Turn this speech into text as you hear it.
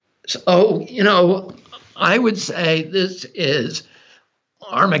So, I would say this is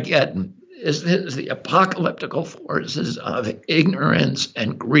Armageddon. This is the apocalyptical forces of ignorance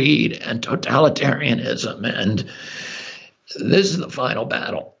and greed and totalitarianism. And this is the final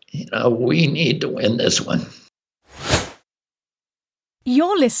battle. We need to win this one.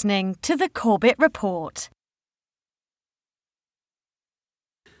 You're listening to the Corbett Report.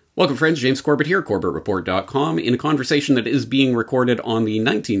 Welcome, friends. James Corbett here, CorbettReport.com, in a conversation that is being recorded on the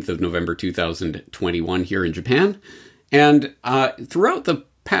 19th of November 2021 here in Japan. And throughout the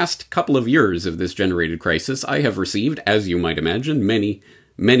past couple of years of this generated crisis, I have received, as you might imagine,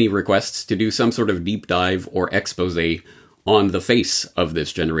 many requests to do some sort of deep dive or expose on the face of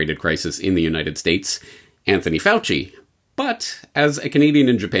this generated crisis in the United States, Anthony Fauci. But as a Canadian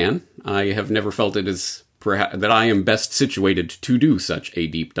in Japan, I have never felt it as that I am best situated to do such a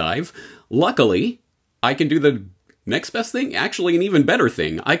deep dive. Luckily, I can do the next best thing, actually an even better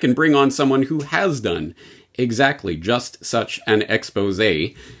thing. I can bring on someone who has done exactly just such an expose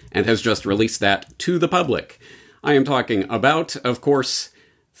and has just released that to the public. I am talking about, of course,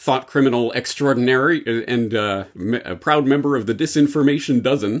 thought criminal extraordinary and a proud member of the Disinformation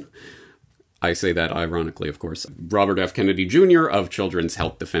Dozen. I say that ironically, of course. Robert F. Kennedy Jr. of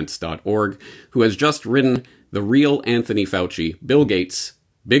children'shealthdefense.org, who has just written The Real Anthony Fauci, Bill Gates,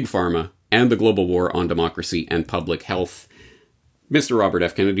 Big Pharma, and the Global War on Democracy and Public Health. Mr. Robert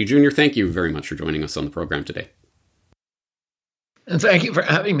F. Kennedy Jr., thank you very much for joining us on the program today. And thank you for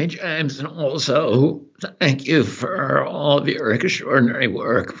having me, James, and also thank you for all of your extraordinary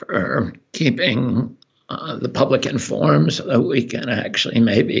work for keeping the public informed so that we can actually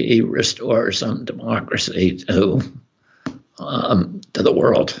maybe restore some democracy to the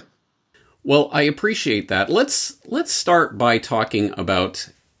world. Well, I appreciate that. Let's start by talking about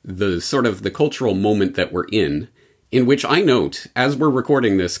the sort of the cultural moment that we're in which I note, as we're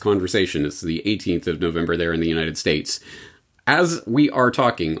recording this conversation, it's the 18th of November there in the United States, as we are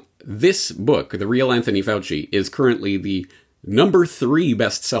talking, this book, The Real Anthony Fauci, is currently the number 3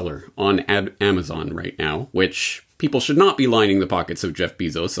 bestseller on Amazon right now, which people should not be lining the pockets of Jeff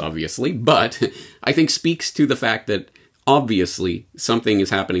Bezos, obviously, but I think speaks to the fact that obviously something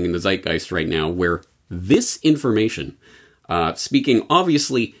is happening in the zeitgeist right now where this information, speaking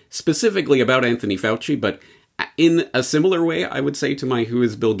obviously specifically about Anthony Fauci, but in a similar way, I would say, to my Who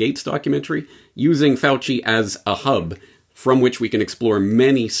is Bill Gates documentary, using Fauci as a hub from which we can explore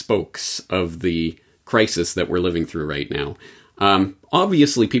many spokes of the crisis that we're living through right now.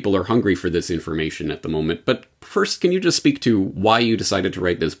 Obviously, people are hungry for this information at the moment, but first, can you just speak to why you decided to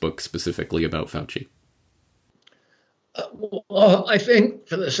write this book specifically about Fauci? Well, I think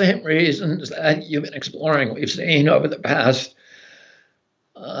for the same reasons that you've been exploring, we've seen over the past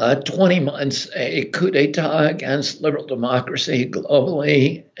 20 months a coup d'etat against liberal democracy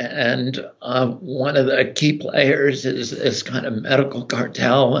globally, and one of the key players is this kind of medical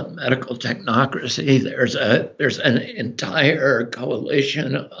cartel and medical technocracy. There's an entire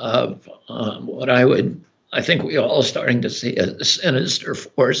coalition of what I think we all starting to see as sinister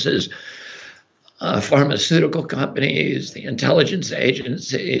forces. Pharmaceutical companies, the intelligence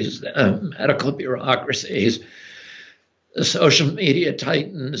agencies, the medical bureaucracies, the social media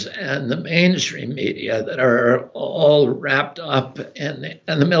titans, and the mainstream media that are all wrapped up in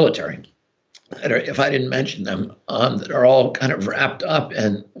the military. That are, if I didn't mention them, that are all kind of wrapped up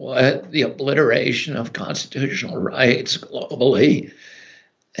in the obliteration of constitutional rights globally,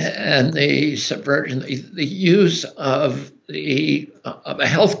 and the subversion, the use of a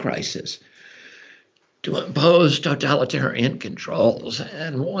health crisis to impose totalitarian controls.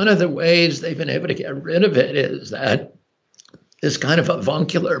 And one of the ways they've been able to get rid of it is that this kind of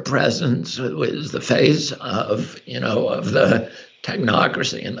avuncular presence, who is the face of the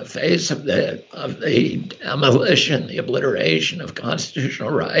technocracy, in the face of the demolition, the obliteration of constitutional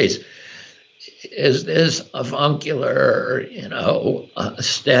rights, is this avuncular,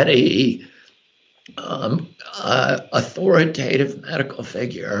 steady, authoritative medical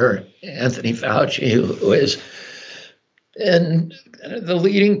figure, Anthony Fauci, who is in the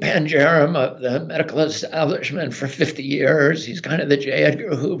leading pangerum of the medical establishment for 50 years. He's kind of the J.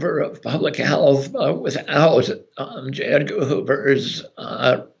 Edgar Hoover of public health, without J. Edgar Hoover's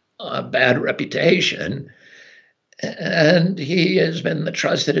bad reputation. And he has been the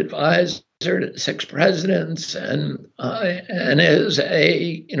trusted advisor to 6 presidents, and is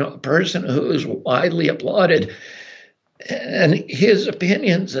a person who is widely applauded. And his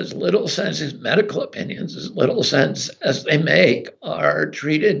opinions, as little sense, his medical opinions, as little sense as they make, are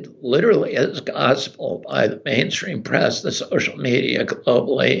treated literally as gospel by the mainstream press, the social media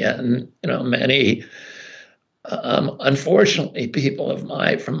globally, and many Unfortunately, people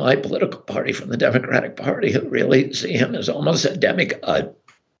from my political party, from the Democratic Party, who really see him as almost a demigod.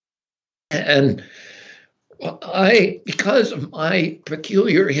 And because of my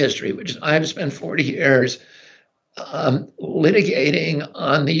peculiar history, which is I've spent 40 years litigating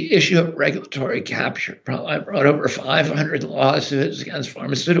on the issue of regulatory capture. I brought over 500 lawsuits against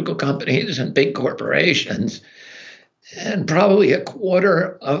pharmaceutical companies and big corporations. And probably a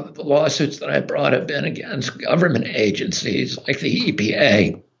quarter of the lawsuits that I brought have been against government agencies like the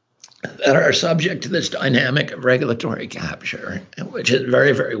EPA that are subject to this dynamic of regulatory capture, which is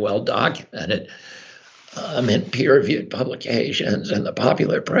very, very well documented in peer-reviewed publications and the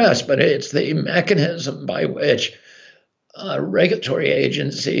popular press. But it's the mechanism by which regulatory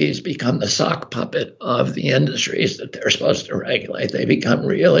agencies become the sock puppet of the industries that they're supposed to regulate. They become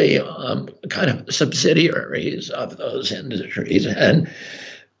really kind of subsidiaries of those industries. And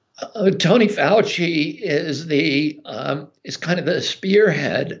Tony Fauci is kind of the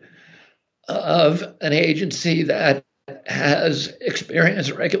spearhead of an agency that has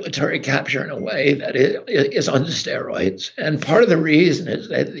experienced regulatory capture in a way that is on steroids. And part of the reason is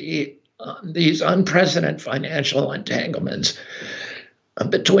that these unprecedented financial entanglements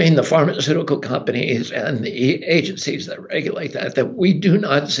between the pharmaceutical companies and the agencies that regulate that we do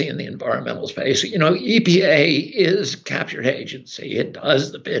not see in the environmental space. You know, EPA is a captured agency. It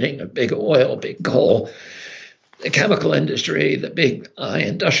does the bidding of big oil, big coal, the chemical industry, the big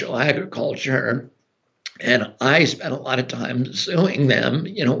industrial agriculture. And I spent a lot of time suing them,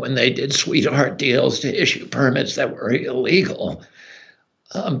 you know, when they did sweetheart deals to issue permits that were illegal.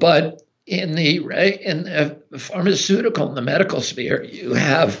 But in the pharmaceutical and the medical sphere, you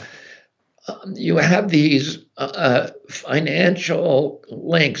have these financial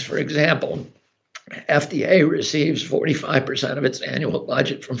links. For example, FDA receives 45% of its annual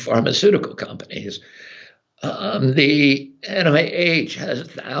budget from pharmaceutical companies. The NIH has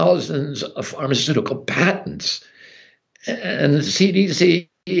thousands of pharmaceutical patents, and the CDC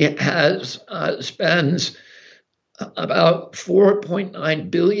spends about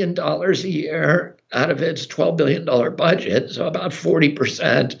 $4.9 billion a year out of its $12 billion budget, so about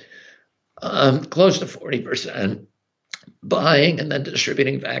 40%, close to 40%, buying and then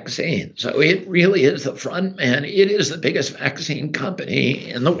distributing vaccines. So it really is the front man. It is the biggest vaccine company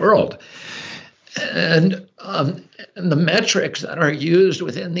in the world. And the metrics that are used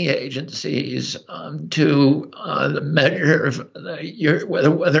within the agencies to measure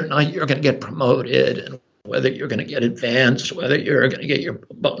whether or not you're going to get promoted and whether you're going to get advanced, whether you're going to get your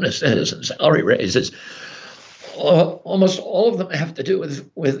bonuses and salary raises, almost all of them have to do with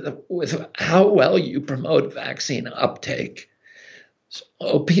how well you promote vaccine uptake.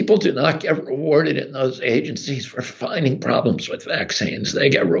 So people do not get rewarded in those agencies for finding problems with vaccines. They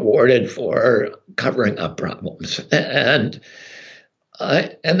get rewarded for covering up problems. And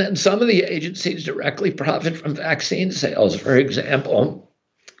then some of the agencies directly profit from vaccine sales. For example,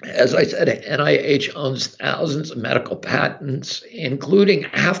 as I said, NIH owns thousands of medical patents, including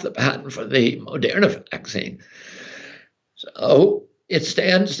half the patent for the Moderna vaccine. So it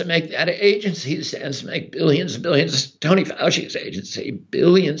stands to make, that agency stands to make billions and billions, Tony Fauci's agency,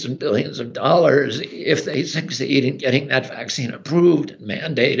 billions and billions of dollars if they succeed in getting that vaccine approved and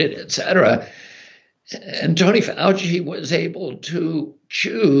mandated, et cetera. And Tony Fauci was able to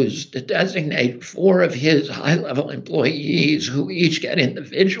choose to designate 4 of his high-level employees who each get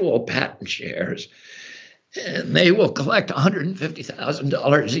individual patent shares, and they will collect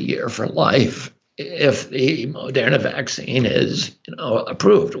 $150,000 a year for life if the Moderna vaccine is,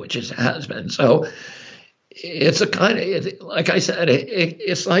 approved, which it has been. So it's a kind of, like I said,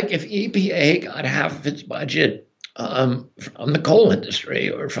 it's like if EPA got half of its budget from the coal industry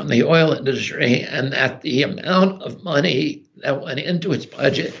or from the oil industry, and that the amount of money that went into its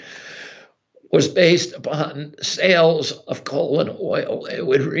budget was based upon sales of coal and oil, it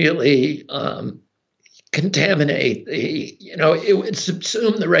would really contaminate it would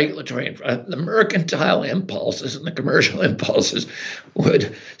subsume the regulatory environment. The mercantile impulses and the commercial impulses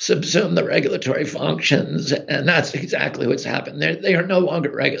would subsume the regulatory functions. And that's exactly what's happened. They are no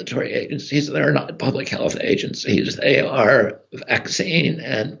longer regulatory agencies. They're not public health agencies. They are vaccine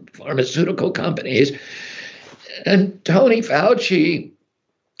and pharmaceutical companies. And Tony Fauci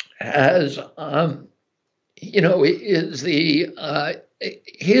has, his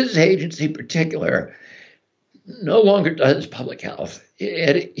agency in particular no longer does public health.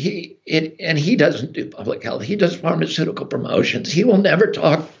 And he doesn't do public health. He does pharmaceutical promotions. He will never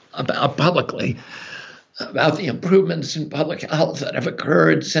talk publicly about the improvements in public health that have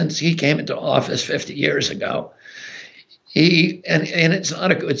occurred since he came into office 50 years ago. And it's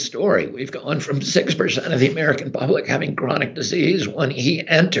not a good story. We've gone from 6% of the American public having chronic disease when he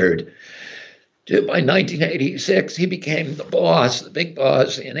entered to, by 1986, he became the boss, the big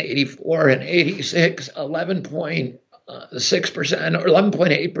boss in 84 and 86, 11.6% or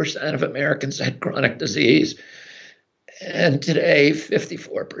 11.8% of Americans had chronic disease. And today,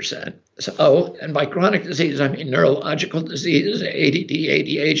 54%. So, and by chronic disease, I mean neurological diseases, ADD,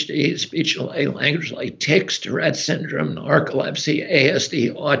 ADHD, speech delay, language like tics, Tourette syndrome, narcolepsy,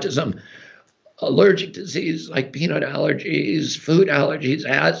 ASD, autism, allergic diseases like peanut allergies, food allergies,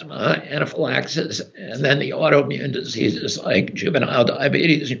 asthma, anaphylaxis, and then the autoimmune diseases like juvenile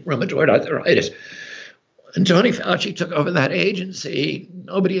diabetes, rheumatoid arthritis. When Tony Fauci took over that agency,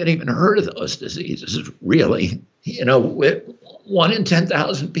 nobody had even heard of those diseases, really. With 1 in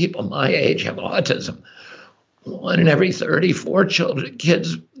 10,000 people my age have autism. 1 in every 34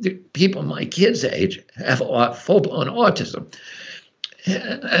 people my kids' age have full-blown autism.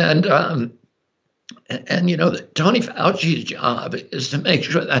 And Tony Fauci's job is to make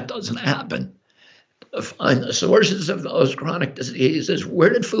sure that doesn't happen. To find the sources of those chronic diseases. Where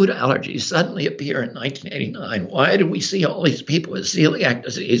did food allergies suddenly appear in 1989? Why did we see all these people with celiac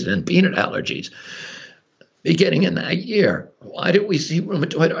disease and peanut allergies beginning in that year? Why did we see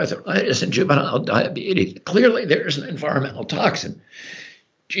rheumatoid arthritis and juvenile diabetes? Clearly, there's an environmental toxin.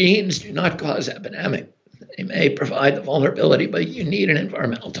 Genes do not cause epidemic. They may provide the vulnerability, but you need an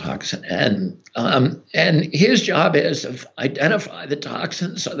environmental toxin. And his job is to identify the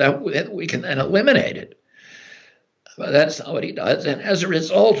toxin so that we can then eliminate it. But that's not what he does. And as a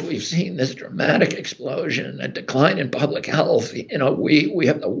result, we've seen this dramatic explosion, a decline in public health. We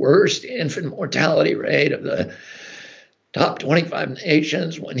have the worst infant mortality rate of the top 25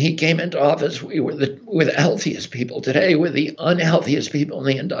 nations. When he came into office, we were the healthiest people. Today, we're the unhealthiest people in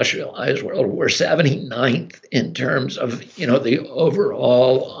the industrialized world. We're 79th in terms of, the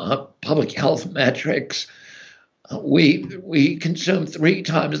overall public health metrics. We consume 3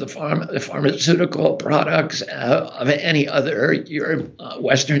 times the pharmaceutical products of any other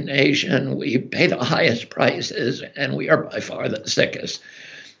Western nation. We pay the highest prices, and we are by far the sickest.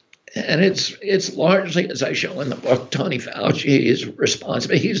 And it's largely, as I show in the book, Tony Fauci is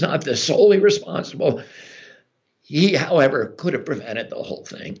responsible. He's not the solely responsible. He, however, could have prevented the whole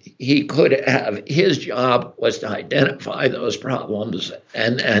thing. He could have. His job was to identify those problems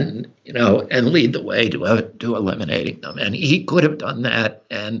and lead the way to eliminating them. And he could have done that,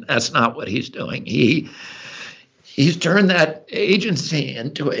 and that's not what he's doing. He's turned that agency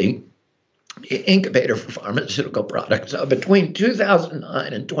into a incubator for pharmaceutical products. So between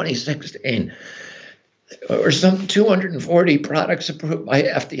 2009 and 2016, there were some 240 products approved by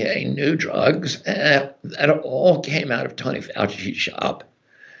FDA, new drugs, that all came out of Tony Fauci's shop.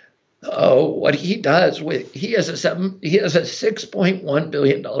 What he does he has a $6.1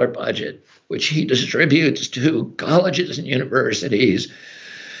 billion budget, which he distributes to colleges and universities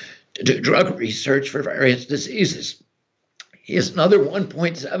to do drug research for various diseases. He has another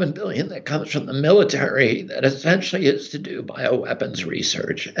 $1.7 billion that comes from the military that essentially is to do bioweapons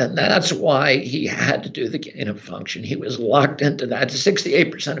research. And that's why he had to do the gain of function. He was locked into that.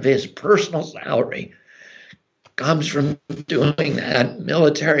 68% of his personal salary comes from doing that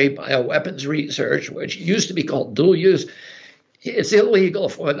military bioweapons research, which used to be called dual use. It's illegal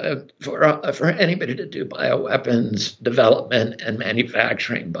for anybody to do bioweapons development and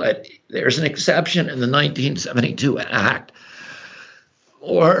manufacturing, but there's an exception in the 1972 Act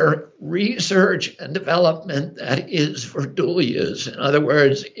or research and development that is for dual use. In other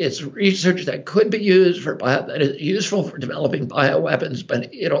words, it's research that could be used that is useful for developing bioweapons,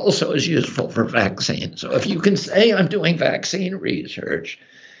 but it also is useful for vaccines. So if you can say I'm doing vaccine research,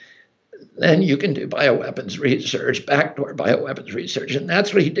 then you can do bioweapons research, backdoor bioweapons research. And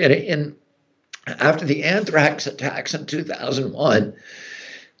that's what he did after the anthrax attacks in 2001.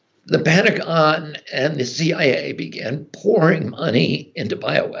 The Pentagon and the CIA began pouring money into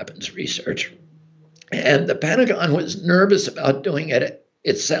bioweapons research. And the Pentagon was nervous about doing it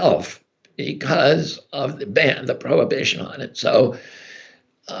itself because of the prohibition on it. So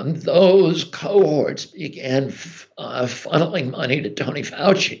those cohorts began funneling money to Tony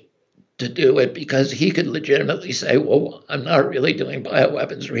Fauci to do it because he could legitimately say, well, I'm not really doing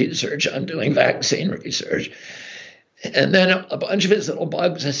bioweapons research, I'm doing vaccine research. And then a bunch of his little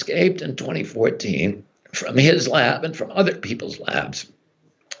bugs escaped in 2014 from his lab and from other people's labs.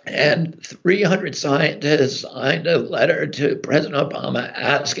 And 300 scientists signed a letter to President Obama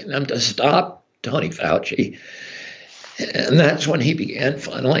asking them to stop Tony Fauci. And that's when he began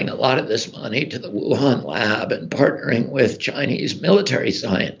funneling a lot of this money to the Wuhan lab and partnering with Chinese military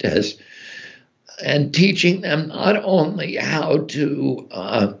scientists. and teaching them not only how to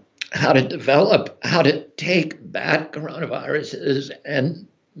take bad coronaviruses and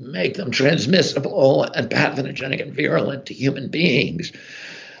make them transmissible and pathogenic and virulent to human beings,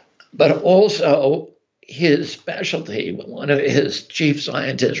 but also his specialty. One of his chief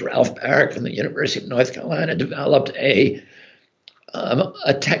scientists, Ralph Baric from the University of North Carolina, developed a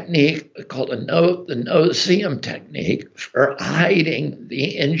technique called the no-seum technique for hiding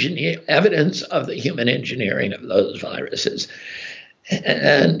the evidence of the human engineering of those viruses.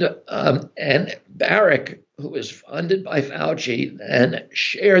 And Baric, who was funded by Fauci, then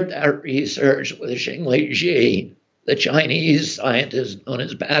shared that research with Xingli Ji, the Chinese scientist known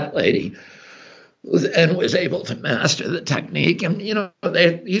as Bat Lady, who then was able to master the technique. And,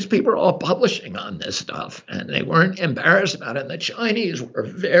 these people are all publishing on this stuff, and they weren't embarrassed about it. And the Chinese were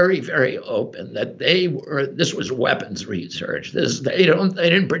very, very open that this was weapons research. They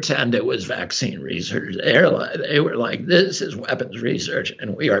didn't pretend it was vaccine research. They were like, this is weapons research,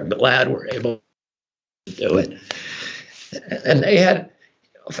 and we are glad we're able to do it. And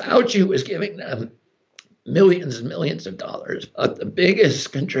Fauci was giving them millions and millions of dollars, but the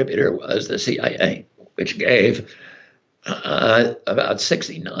biggest contributor was the CIA, which gave about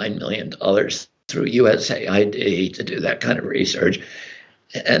 $69 million through USAID to do that kind of research.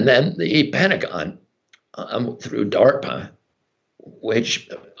 And then the Pentagon through DARPA, which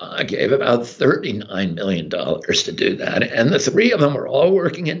gave about $39 million to do that. And the three of them were all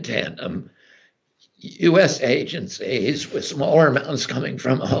working in tandem. U.S. agencies with smaller amounts coming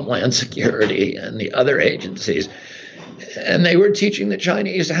from Homeland Security and the other agencies, and they were teaching the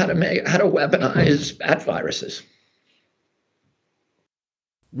Chinese how to weaponize bat viruses.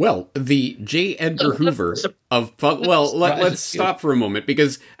 Well, the J. Edgar Hoover let's stop for a moment,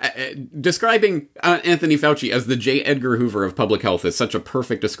 because describing Anthony Fauci as the J. Edgar Hoover of public health is such a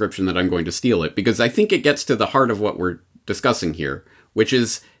perfect description that I'm going to steal it, because I think it gets to the heart of what we're discussing here, which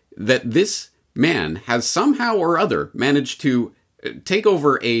is that this man has somehow or other managed to take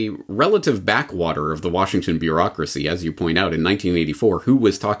over a relative backwater of the Washington bureaucracy, as you point out, in 1984. Who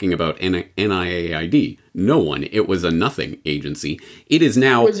was talking about NIAID? No one. It was a nothing agency. It is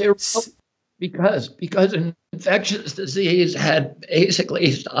now... Because infectious disease had basically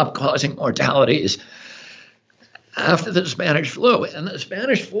stopped causing mortalities after the Spanish flu. And the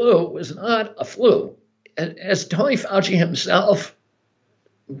Spanish flu was not a flu. As Tony Fauci himself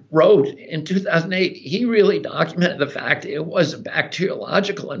wrote in 2008, he really documented the fact that it was a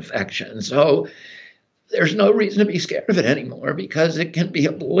bacteriological infection. So there's no reason to be scared of it anymore, because it can be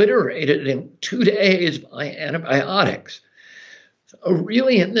obliterated in 2 days by antibiotics. So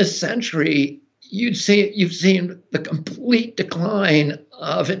really, in this century, you've seen the complete decline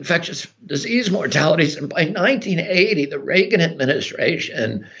of infectious disease mortalities. And by 1980, the Reagan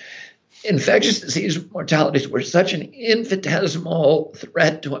administration, infectious disease mortalities were such an infinitesimal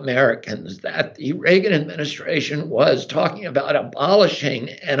threat to Americans that the Reagan administration was talking about abolishing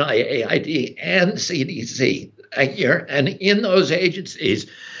NIAID and CDC that year. And in those agencies,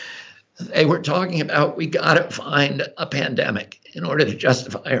 they were talking about, we got to find a pandemic in order to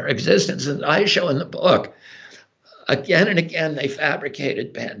justify our existence. And I show in the book, again and again, they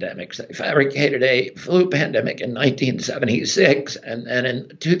fabricated pandemics. They fabricated a flu pandemic in 1976, and then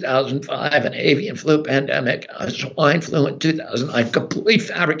in 2005, an avian flu pandemic, a swine flu in 2009, complete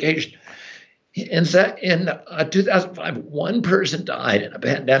fabrication. In 2005, one person died in a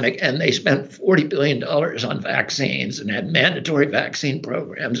pandemic, and they spent $40 billion on vaccines and had mandatory vaccine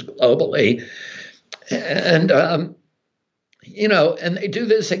programs globally. And and they do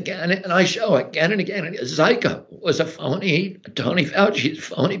this again, and I show again and again. Zika was a phony, Tony Fauci's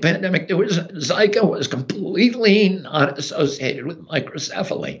phony pandemic. Zika was completely not associated with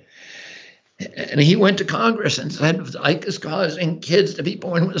microcephaly. And he went to Congress and said, Zika is causing kids to be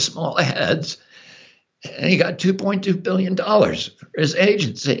born with small heads. And he got $2.2 billion for his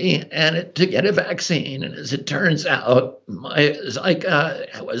agency to get a vaccine. And as it turns out,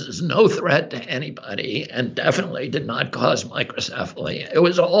 Zika was no threat to anybody and definitely did not cause microcephaly. It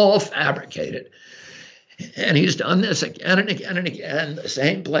was all fabricated. And he's done this again and again and again, the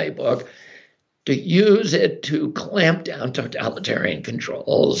same playbook, to use it to clamp down totalitarian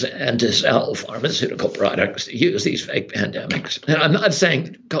controls and to sell pharmaceutical products, to use these fake pandemics. And I'm not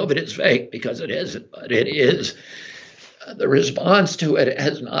saying COVID is fake, because it isn't, but it is. The response to it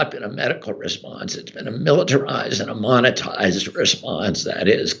has not been a medical response. It's been a militarized and a monetized response that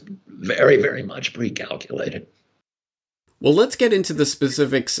is very, very much pre-calculated. Well, let's get into the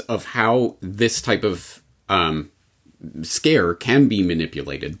specifics of how this type of scare can be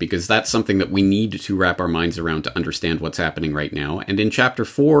manipulated, because that's something that we need to wrap our minds around to understand what's happening right now. And in chapter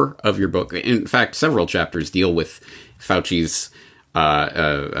 4 of your book, in fact, several chapters deal with Fauci's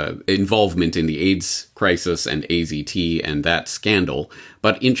involvement in the AIDS crisis and AZT and that scandal.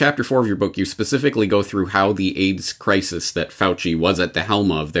 But in chapter 4 of your book, you specifically go through how the AIDS crisis that Fauci was at the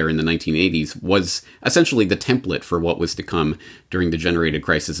helm of there in the 1980s was essentially the template for what was to come during the generated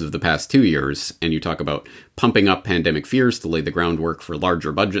crisis of the past 2 years. And you talk about pumping up pandemic fears to lay the groundwork for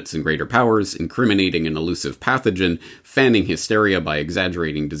larger budgets and greater powers, incriminating an elusive pathogen, fanning hysteria by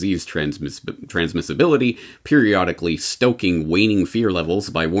exaggerating disease transmissibility, periodically stoking waning fear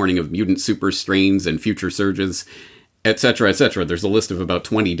levels by warning of mutant super strains and future surges, etc., etc. There's a list of about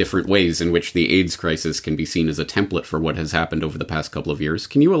 20 different ways in which the AIDS crisis can be seen as a template for what has happened over the past couple of years.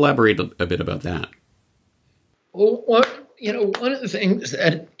 Can you elaborate a bit about that? Well, one of the things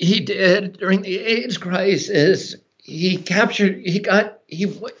that he did during the AIDS crisis, he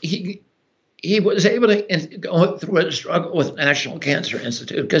was able to go through a struggle with National Cancer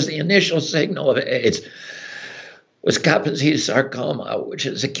Institute, because the initial signal of AIDS was Kaposi's sarcoma, which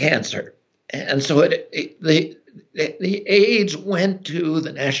is a cancer. And so the AIDS went to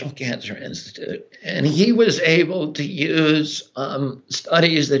the National Cancer Institute, and he was able to use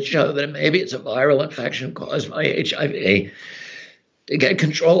studies that show that maybe it's a viral infection caused by HIV to get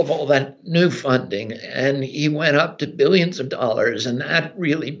control of all that new funding. And he went up to billions of dollars, and that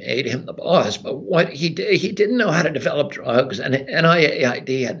really made him the boss. But what he did, he didn't know how to develop drugs, and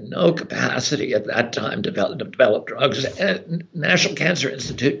NIAID had no capacity at that time to develop drugs. And National Cancer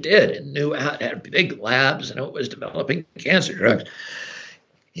Institute did, and knew how to have big labs, and it was developing cancer drugs.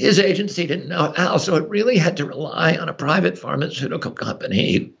 His agency didn't know how, so it really had to rely on a private pharmaceutical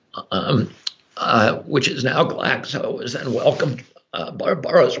company, which is now Glaxo, was then welcomed.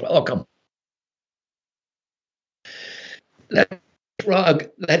 Burroughs Wellcome. That drug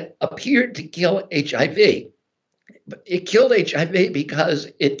that appeared to kill HIV. But it killed HIV because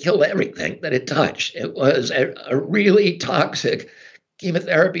it killed everything that it touched. It was a really toxic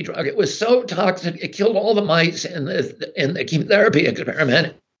chemotherapy drug. It was so toxic, it killed all the mice in the chemotherapy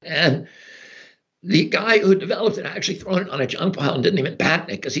experiment. And the guy who developed it actually threw it on a junk pile and didn't even patent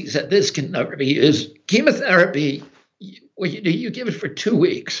it, because he said this can never be used. Chemotherapy, what you do, you give it for 2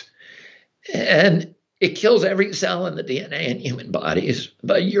 weeks, and it kills every cell in the DNA in human bodies,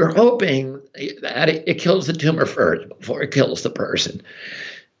 but you're hoping that it kills the tumor first before it kills the person.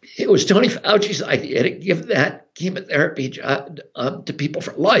 It was Tony Fauci's idea to give that chemotherapy job to people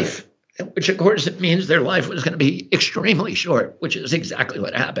for life, which of course it means their life was going to be extremely short, which is exactly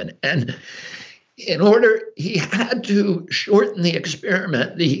what happened. And in order, he had to shorten the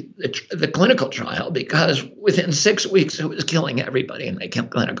experiment, the clinical trial, because within 6 weeks it was killing everybody in the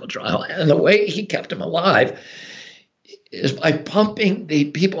clinical trial. And the way he kept them alive is by pumping the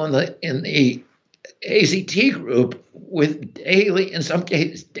people in the AZT group with daily, in some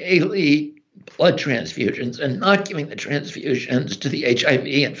cases, daily blood transfusions, and not giving the transfusions to the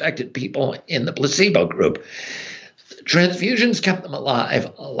HIV-infected people in the placebo group. Transfusions kept them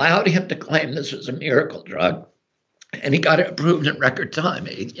alive, allowed him to claim this was a miracle drug, and he got it approved in record time.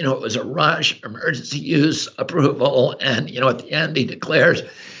 It was a rush, emergency use approval, and at the end he declares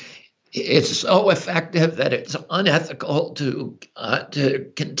it's so effective that it's unethical to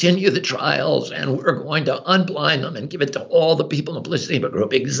continue the trials, and we're going to unblind them and give it to all the people in the placebo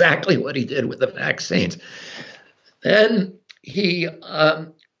group. Exactly what he did with the vaccines. Then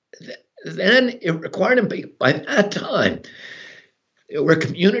Then it required him, by that time, there were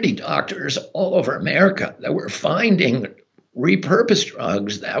community doctors all over America that were finding repurposed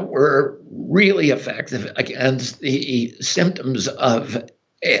drugs that were really effective against the symptoms of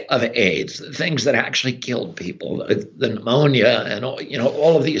AIDS, the things that actually killed people, the pneumonia and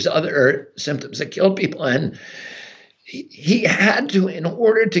all of these other symptoms that killed people. And he had to, in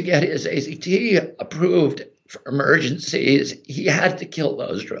order to get his AZT approved for emergencies, he had to kill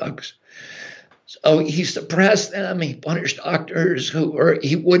those drugs. So he suppressed them. He punished doctors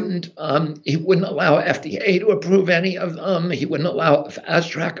he wouldn't allow FDA to approve any of them. He wouldn't allow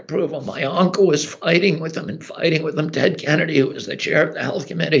fast track approval. My uncle was fighting with him. Ted Kennedy, who was the chair of the health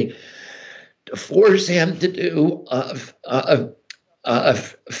committee, to force him to do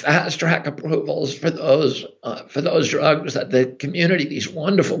fast track approvals for those drugs that the community, these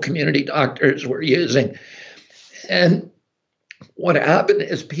wonderful community doctors, were using. And what happened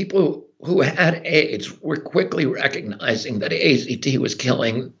is people who had AIDS were quickly recognizing that AZT was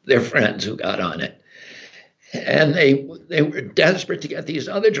killing their friends who got on it. And they were desperate to get these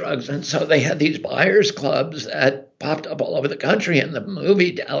other drugs. And so they had these buyers clubs that popped up all over the country. And the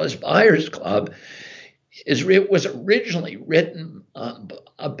movie Dallas Buyers Club was originally written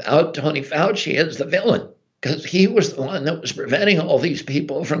about Tony Fauci as the villain, because he was the one that was preventing all these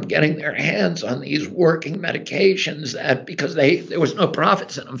people from getting their hands on these working medications because there was no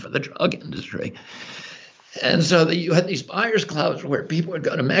profits in them for the drug industry. And so you had these buyers clubs where people would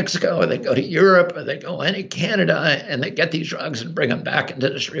go to Mexico, or they'd go to Europe, or they'd go into Canada, and they'd get these drugs and bring them back and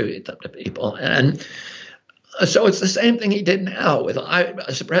distribute them to people. And so it's the same thing he did now with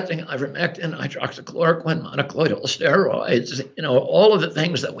suppressing ivermectin, hydroxychloroquine, monoclonal steroids, all of the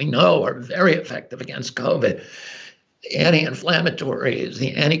things that we know are very effective against COVID. The anti-inflammatories,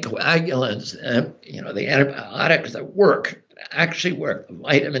 the anticoagulants, the antibiotics that actually work, the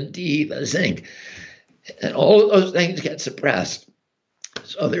vitamin D, the zinc. And all of those things get suppressed.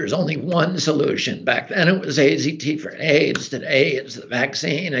 So there's only one solution. Back then it was AZT for AIDS. Today it's the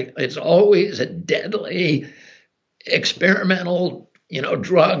vaccine. It's always a deadly experimental,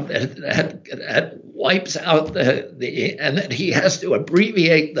 drug that wipes out and that he has to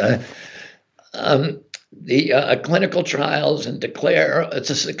abbreviate the clinical trials and declare it's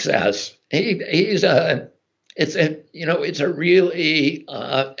a success. It's a really,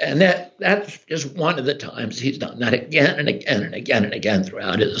 and that's just one of the times he's done that again and again and again and again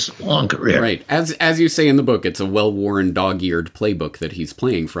throughout his long career. Right. As you say in the book, it's a well-worn, dog-eared playbook that he's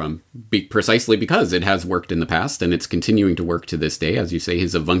playing from, precisely because it has worked in the past and it's continuing to work to this day. As you say,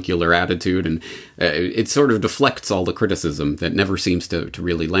 his avuncular attitude, and it sort of deflects all the criticism that never seems to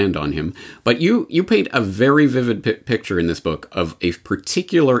really land on him. But you paint a very vivid picture in this book of a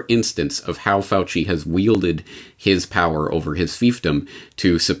particular instance of how Fauci has wielded his power over his fiefdom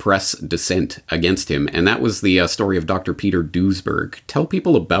to suppress dissent against him. And that was the story of Dr. Peter Duesberg. Tell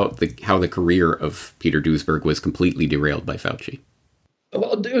people about how the career of Peter Duesberg was completely derailed by Fauci.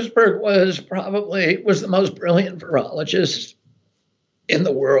 Well, Duesberg was the most brilliant virologist in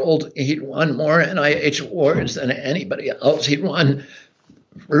the world. He'd won more NIH awards than anybody else. He'd won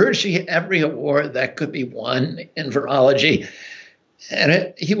virtually every award that could be won in virology.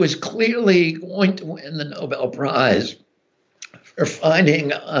 And he was clearly going to win the Nobel Prize for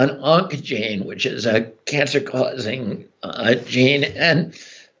finding an oncogene, which is a cancer-causing gene, and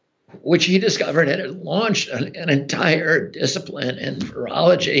which he discovered and it launched an entire discipline in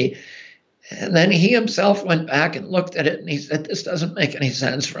virology. And then he himself went back and looked at it, and he said, this doesn't make any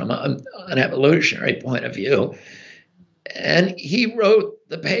sense from an evolutionary point of view. And he wrote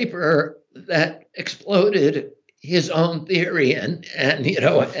the paper that exploded his own theory and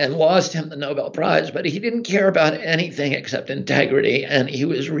lost him the Nobel Prize, but he didn't care about anything except integrity. And he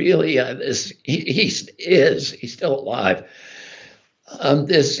was really he's still alive.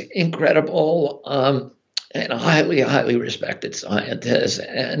 This incredible and highly, highly respected scientist.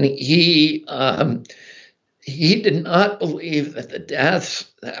 And he did not believe that the deaths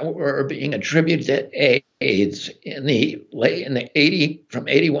that were being attributed to AIDS from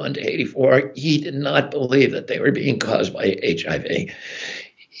 81 to 84, he did not believe that they were being caused by HIV.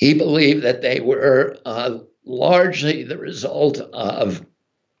 He believed that they were largely the result of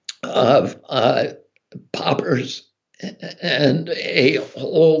poppers and a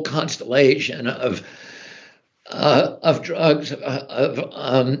whole constellation of drugs,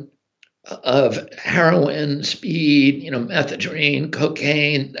 of heroin, speed, methadone,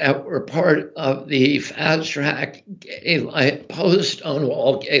 cocaine, that were part of the fast-track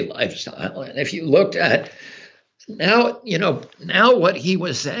post-Stonewall gay lifestyle. And if you looked at now what he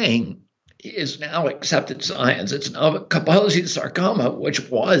was saying is now accepted science. It's now Kaposi's sarcoma, which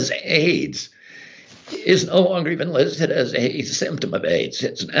was AIDS, is no longer even listed as a symptom of AIDS.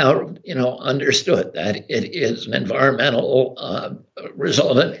 It's now, understood that it is an environmental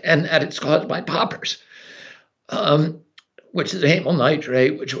result and that it's caused by poppers, which is amyl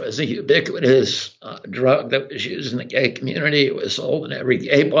nitrate, which was a ubiquitous drug that was used in the gay community. It was sold in every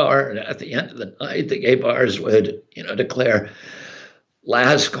gay bar, and at the end of the night, the gay bars would, declare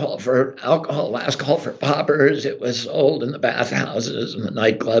last call for alcohol, last call for poppers. It was sold in the bathhouses and the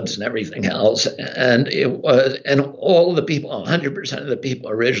nightclubs and everything else. And all of the people, 100% of the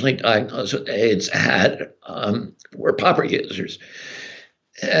people originally diagnosed with AIDS were popper users.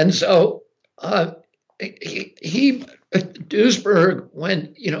 And so Duesberg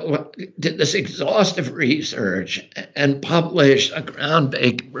did this exhaustive research and published a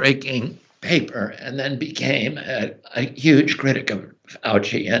groundbreaking paper, and then became a huge critic of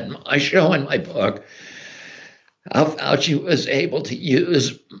Fauci. And I show in my book how Fauci was able to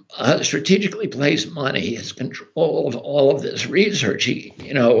use strategically placed money, his control of all of this research.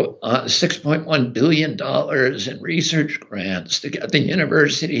 $6.1 billion in research grants to get the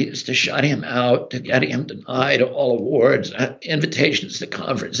universities to shut him out, to get him denied all awards, invitations to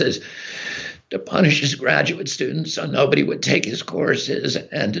conferences, to punish his graduate students so nobody would take his courses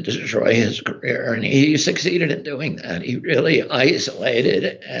and to destroy his career. And he succeeded in doing that. He really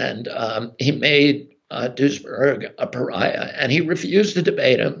isolated and he made Duisberg a pariah, and he refused to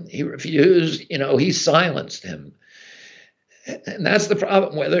debate him. He refused, he silenced him. And that's the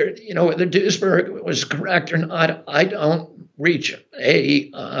problem. Whether Duisberg was correct or not, I don't reach a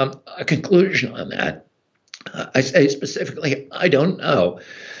conclusion on that. I say specifically, I don't know.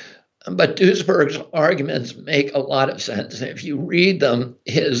 But Duisberg's arguments make a lot of sense. And if you read them,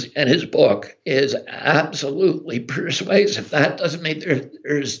 his book is absolutely persuasive. That doesn't mean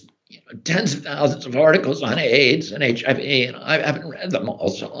there's tens of thousands of articles on AIDS and HIV, and I haven't read them all.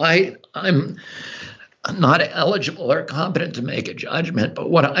 So I'm not eligible or competent to make a judgment. But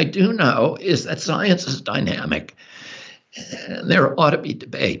what I do know is that science is dynamic, and there ought to be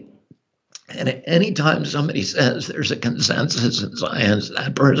debate. And at any time somebody says there's a consensus in science,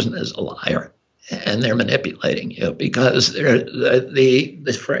 that person is a liar, and they're manipulating you, because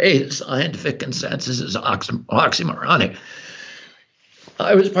the phrase scientific consensus is oxymoronic.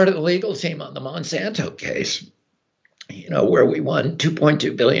 I was part of the legal team on the Monsanto case, where we won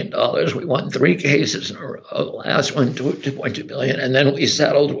 $2.2 billion. We won 3 cases in a row. The last one, $2.2 billion, and then we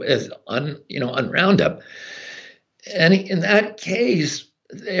settled with on Roundup. And in that case,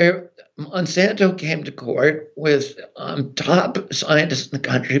 Monsanto came to court with top scientists in the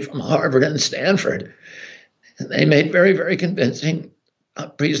country from Harvard and Stanford. And they made very, very convincing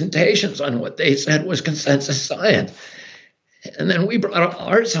presentations on what they said was consensus science. And then we brought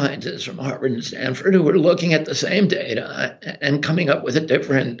our scientists from Harvard and Stanford who were looking at the same data and coming up with a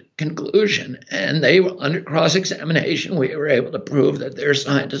different conclusion. And they were under cross-examination. We were able to prove that their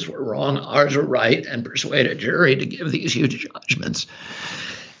scientists were wrong, ours were right, and persuade a jury to give these huge judgments.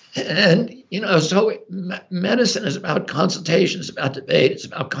 And, so medicine is about consultation, it's about debate, it's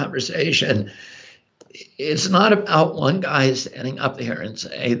about conversation. It's not about one guy standing up there and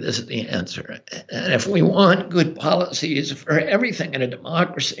say, this is the answer. And if we want good policies for everything in a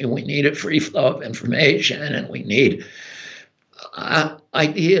democracy, we need a free flow of information, and we need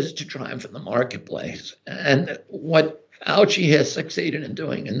ideas to triumph in the marketplace. And what Fauci has succeeded in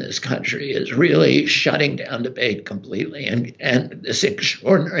doing in this country is really shutting down debate completely, and this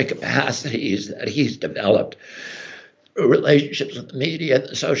extraordinary capacities that he's developed through relationships with the media,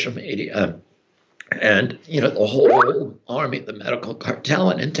 the social media, and the whole army of the medical cartel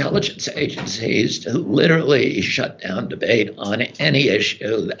and intelligence agencies to literally shut down debate on any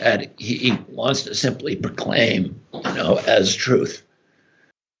issue that he wants to simply proclaim, as truth.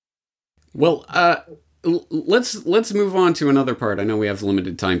 Well, let's move on to another part. I know we have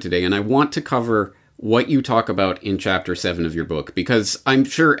limited time today, and I want to cover what you talk about in Chapter 7 of your book, because I'm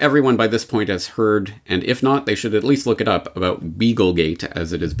sure everyone by this point has heard, and if not, they should at least look it up, about Beaglegate,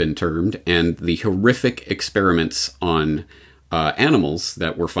 as it has been termed, and the horrific experiments on animals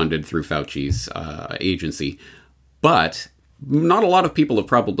that were funded through Fauci's agency. But not a lot of people have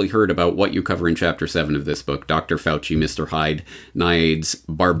probably heard about what you cover in Chapter 7 of this book, Dr. Fauci, Mr. Hyde, NIAID's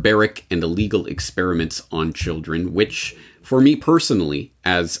barbaric and illegal experiments on children, which, for me personally,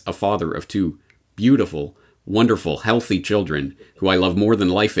 as a father of 2 beautiful, wonderful, healthy children who I love more than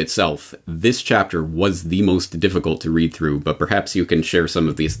life itself, this chapter was the most difficult to read through, but perhaps you can share some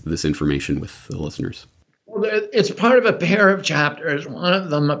of this information with the listeners. Well, it's part of a pair of chapters, one of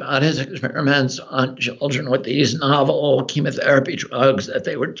them about his experiments on children with these novel chemotherapy drugs that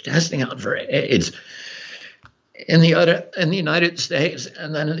they were testing out for AIDS in the United States,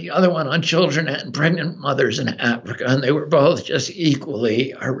 and then the other one on children and pregnant mothers in Africa, and they were both just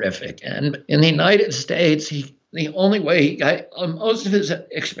equally horrific. And in the United States, the only way he got most of his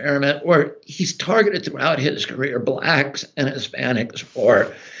experiment, or he's targeted throughout his career Blacks and Hispanics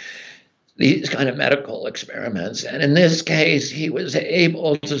for these kind of medical experiments. And in this case, he was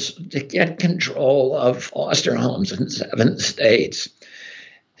able to get control of foster homes in 7 states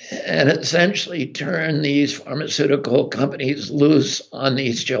and essentially turn these pharmaceutical companies loose on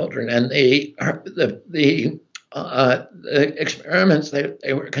these children. And the experiments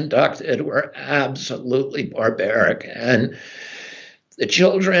they were conducted were absolutely barbaric. And the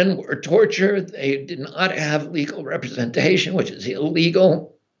children were tortured. They did not have legal representation, which is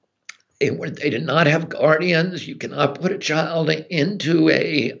illegal. They did not have guardians. You cannot put a child into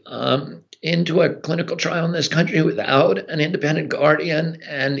a clinical trial in this country without an independent guardian,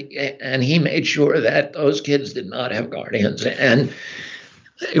 and he made sure that those kids did not have guardians, and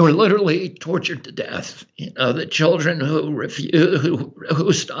they were literally tortured to death. The children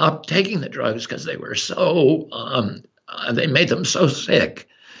who stopped taking the drugs because they were so they made them so sick.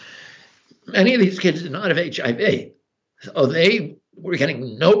 Many of these kids did not have HIV, so they were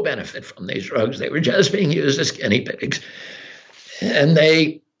getting no benefit from these drugs. They were just being used as guinea pigs. And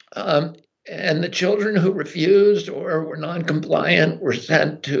and the children who refused or were non-compliant were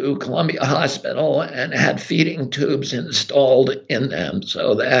sent to Columbia Hospital and had feeding tubes installed in them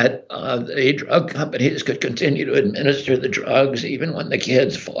so that the drug companies could continue to administer the drugs even when the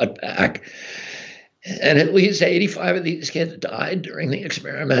kids fought back. And at least 85 of these kids died during the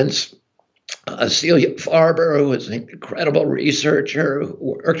experiments. Celia Farber, who was an incredible researcher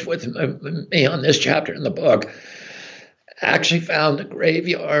who worked with me on this chapter in the book, actually found a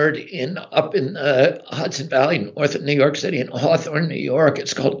graveyard up in the Hudson Valley, north of New York City, in Hawthorne, New York.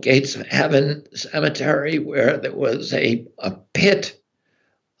 It's called Gates of Heaven Cemetery, where there was a pit.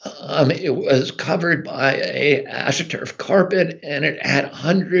 It was covered by a astroturf carpet, and it had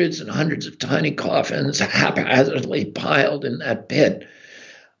hundreds and hundreds of tiny coffins haphazardly piled in that pit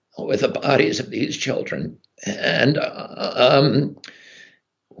with the bodies of these children. And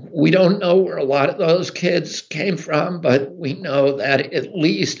we don't know where a lot of those kids came from, but we know that at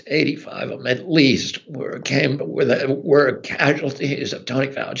least 85 of them, were casualties of Tony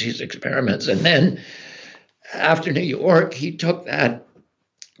Fauci's experiments. And then after New York, he took that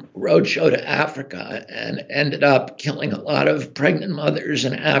roadshow to Africa and ended up killing a lot of pregnant mothers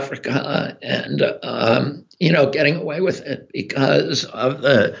in Africa and, getting away with it because of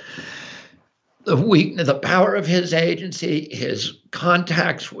the weakness, the power of his agency, his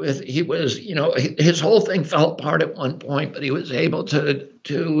contacts with, his whole thing fell apart at one point, but he was able to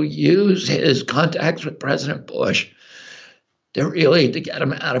use his contacts with President Bush to get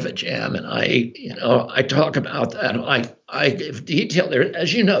him out of a jam. And I talk about that. I give detail there.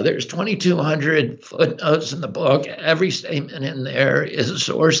 As you know, there's 2,200 footnotes in the book. Every statement in there is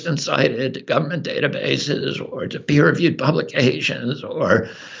sourced and cited to government databases or to peer-reviewed publications or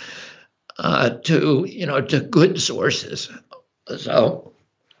to good sources. So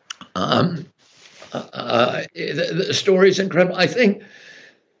the story's incredible. I think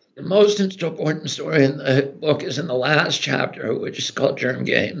the most important story in the book is in the last chapter, which is called Germ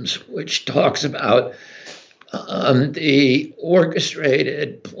Games, which talks about the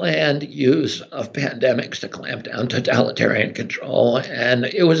orchestrated, planned use of pandemics to clamp down totalitarian control. And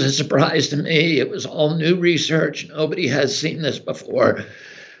it was a surprise to me. It was all new research. Nobody has seen this before.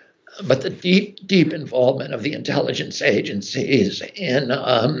 But the deep involvement of the intelligence agencies in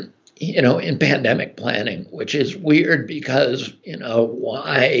pandemic planning, which is weird because,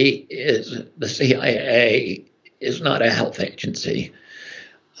 why is the CIA is not a health agency?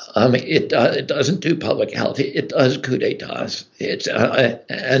 It doesn't do public health. It does coup d'etats.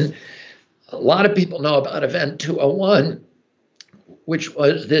 And a lot of people know about Event 201, which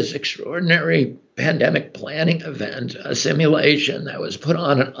was this extraordinary pandemic planning event, a simulation that was put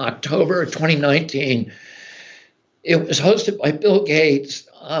on in October 2019. It was hosted by Bill Gates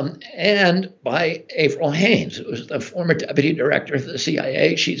and by Avril Haines, who was the former deputy director of the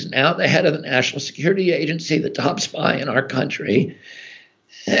CIA. She's now the head of the National Security Agency, the top spy in our country.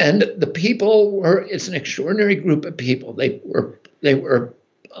 And the people it's an extraordinary group of people. They were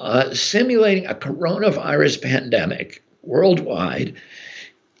simulating a coronavirus pandemic worldwide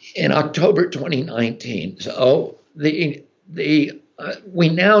in October 2019. So we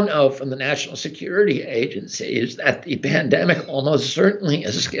now know from the national security agencies that the pandemic almost certainly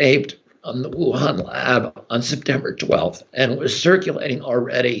escaped from the Wuhan lab on September 12th and was circulating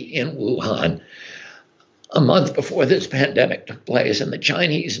already in Wuhan a month before this pandemic took place, and the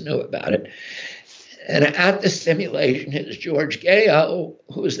Chinese knew about it. And at the simulation is George Gao,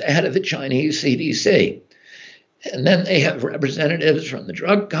 who is the head of the Chinese CDC. And then they have representatives from the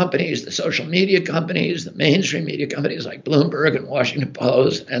drug companies, the social media companies, the mainstream media companies like Bloomberg and Washington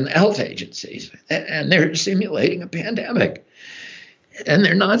Post, and the health agencies. And they're simulating a pandemic. And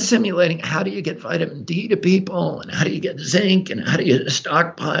they're not simulating how do you get vitamin D to people, and how do you get zinc, and how do you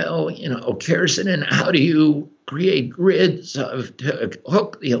stockpile, quercetin, and how do you create grids to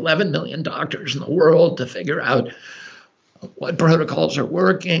hook the 11 million doctors in the world to figure out what protocols are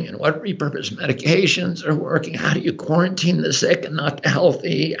working and what repurposed medications are working. How do you quarantine the sick and not the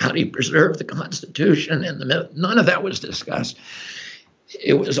healthy? How do you preserve the Constitution? None of that was discussed.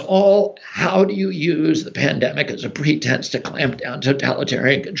 It was all, how do you use the pandemic as a pretense to clamp down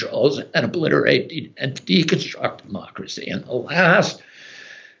totalitarian controls and obliterate and deconstruct democracy? And the last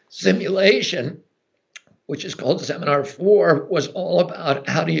simulation, which is called Seminar 4, was all about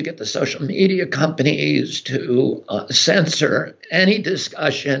how do you get the social media companies to censor any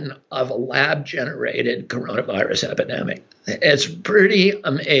discussion of a lab-generated coronavirus epidemic. It's pretty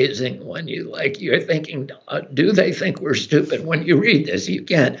amazing when you're thinking, do they think we're stupid? When you read this, you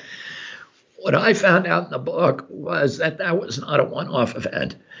get, what I found out in the book was that was not a one-off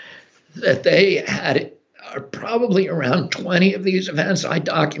event, that they had probably around 20 of these events. I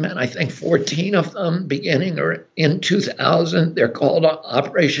document, I think, 14 of them beginning or in 2000. They're called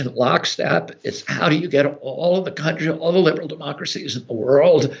Operation Lockstep. It's how do you get all of the country, all the liberal democracies in the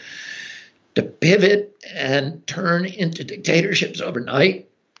world to pivot and turn into dictatorships overnight.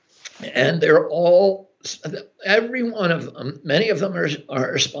 And they're all, every one of them, many of them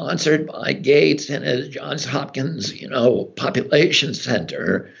are sponsored by Gates and his Johns Hopkins, population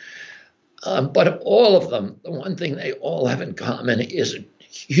center. But all of them, the one thing they all have in common is a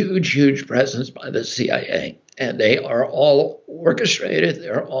huge, huge presence by the CIA. And they are all orchestrated.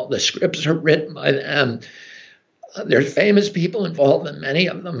 The scripts are written by them. There's famous people involved in many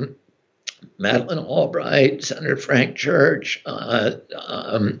of them. Madeleine Albright, Senator Frank Church,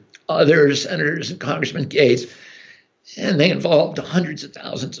 others, Senators and Congressman Gates. And they involved hundreds of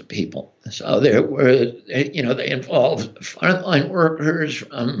thousands of people. So there were, they involved frontline workers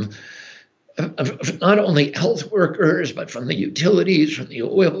from not only health workers, but from the utilities, from the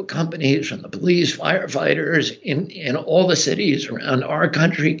oil companies, from the police, firefighters in all the cities around our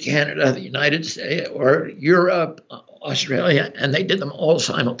country, Canada, the United States, or Europe, Australia, and they did them all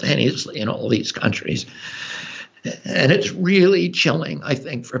simultaneously in all these countries. And it's really chilling, I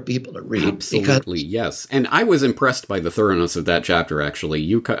think, for people to read. Absolutely, yes. And I was impressed by the thoroughness of that chapter, actually.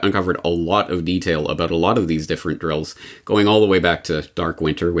 You uncovered a lot of detail about a lot of these different drills, going all the way back to Dark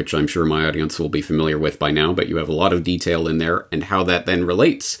Winter, which I'm sure my audience will be familiar with by now, but you have a lot of detail in there, and how that then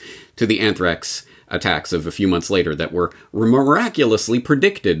relates to the anthrax attacks of a few months later that were miraculously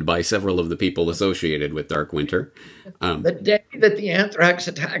predicted by several of the people associated with Dark Winter. The day that the anthrax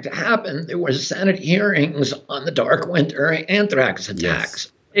attack happened, there were Senate hearings on the Dark Winter anthrax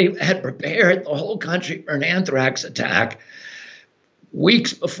attacks. Yes. They had prepared the whole country for an anthrax attack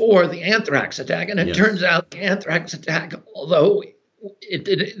weeks before the anthrax attack. And it turns out the anthrax attack, although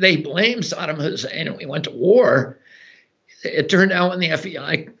they blamed Saddam Hussein and we went to war, it turned out when the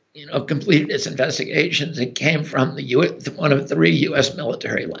FBI completed its investigations, it came from one of 3 U.S.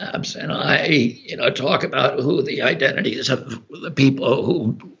 military labs. And I, talk about who the identities of the people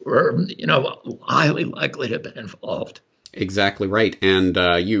who were, highly likely to have been involved. Exactly right. And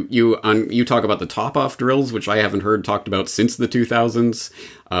you talk about the top-off drills, which I haven't heard talked about since the 2000s.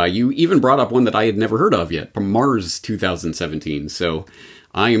 You even brought up one that I had never heard of yet, from Mars 2017. So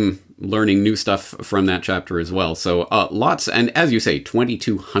I'm learning new stuff from that chapter as well. So lots, and as you say,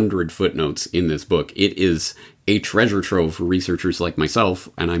 2,200 footnotes in this book. It is a treasure trove for researchers like myself,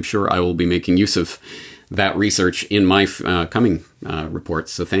 and I'm sure I will be making use of that research in my coming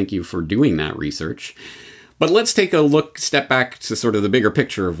reports. So thank you for doing that research. But let's take a step back to sort of the bigger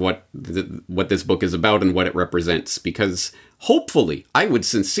picture of what this book is about and what it represents, because hopefully, I would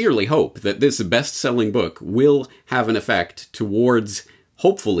sincerely hope that this best-selling book will have an effect towards,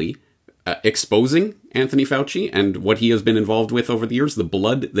 hopefully, exposing Anthony Fauci and what he has been involved with over the years, the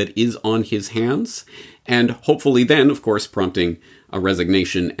blood that is on his hands, and hopefully then, of course, prompting a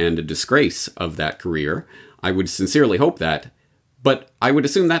resignation and a disgrace of that career. I would sincerely hope that, but I would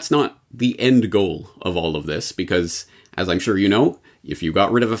assume that's not the end goal of all of this, because, as I'm sure you know, if you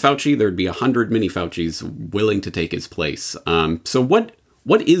got rid of a Fauci, there'd be 100 mini Faucis willing to take his place. So what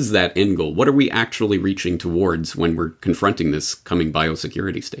is that end goal? What are we actually reaching towards when we're confronting this coming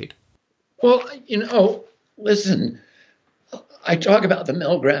biosecurity state? Well, listen, I talk about the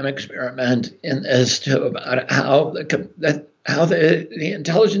Milgram experiment in this too, about how the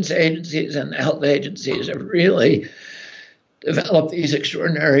intelligence agencies and the health agencies have really developed these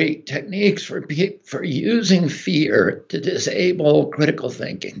extraordinary techniques for using fear to disable critical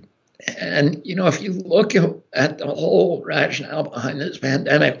thinking. And, if you look at the whole rationale behind this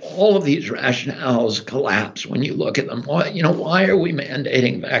pandemic, all of these rationales collapse when you look at them. Why are we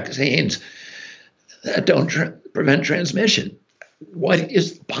mandating vaccines that don't prevent transmission? What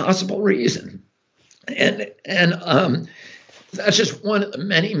is the possible reason? And that's just one of the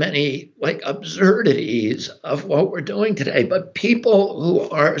many, many absurdities of what we're doing today. But people who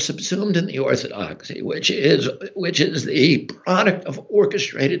are subsumed in the orthodoxy, which is the product of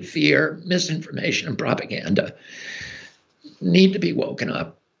orchestrated fear, misinformation, and propaganda, need to be woken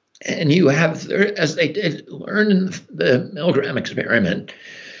up. And you have, as they did learn in the Milgram experiment,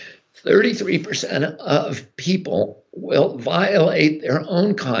 33% of people will violate their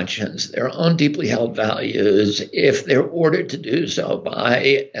own conscience, their own deeply held values, if they're ordered to do so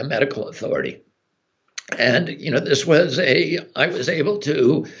by a medical authority. And, I was able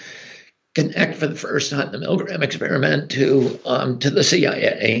to connect for the first time the Milgram experiment to the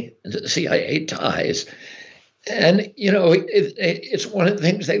CIA, and to the CIA ties. And, it's one of the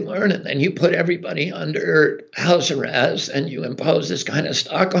things they learn. And then you put everybody under house arrest and you impose this kind of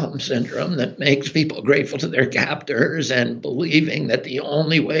Stockholm syndrome that makes people grateful to their captors and believing that the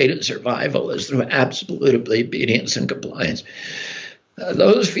only way to survival is through absolute obedience and compliance.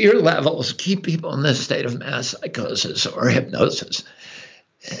 Those fear levels keep people in this state of mass psychosis or hypnosis.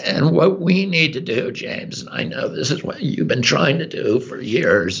 And what we need to do, James, and I know this is what you've been trying to do for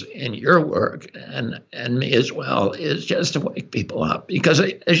years in your work and me as well, is just to wake people up. Because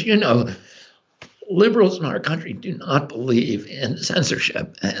as you know, liberals in our country do not believe in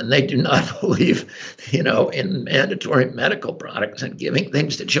censorship, and they do not believe, in mandatory medical products and giving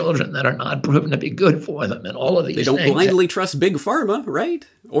things to children that are not proven to be good for them and all of these things. They don't blindly trust big pharma, right?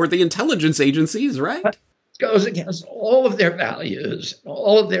 Or the intelligence agencies, right? Goes against all of their values,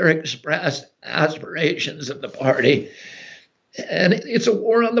 all of their expressed aspirations of the party. And it's a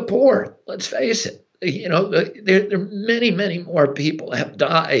war on the poor. Let's face it. There are many, many more people have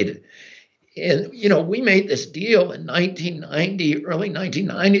died. And, we made this deal in 1990, early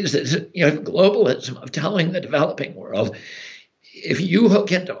 1990s, globalism of telling the developing world, if you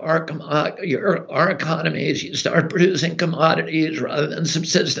hook into our economies, you start producing commodities rather than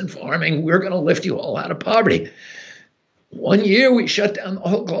subsistent farming, we're going to lift you all out of poverty. 1 year, we shut down the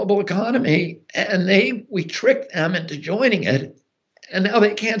whole global economy, and we tricked them into joining it. And now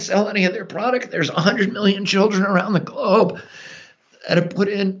they can't sell any of their product. There's 100 million children around the globe that are put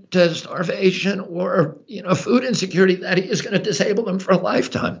into starvation or, food insecurity that is going to disable them for a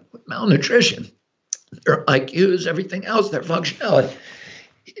lifetime with malnutrition. Their IQs, everything else, their functionality.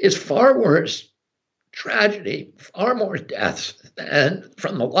 It's far worse tragedy, far more deaths than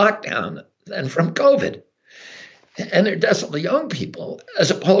from the lockdown than from COVID. And they're deaths of the young people as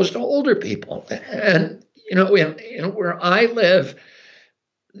opposed to older people. And, in where I live,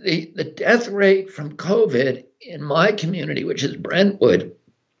 the death rate from COVID in my community, which is Brentwood,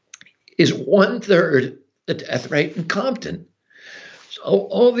 is 1/3 the death rate in Compton. So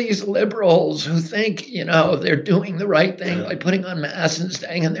all these liberals who think, they're doing the right thing by putting on masks and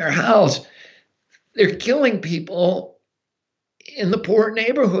staying in their house, they're killing people in the poor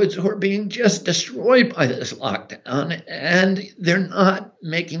neighborhoods who are being just destroyed by this lockdown, and they're not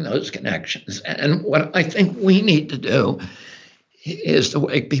making those connections. And what I think we need to do is to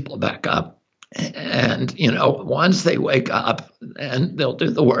wake people back up. And, once they wake up, then they'll do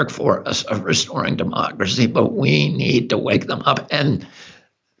the work for us of restoring democracy. But we need to wake them up. And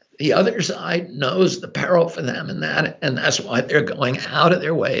the other side knows the peril for them in that. And that's why they're going out of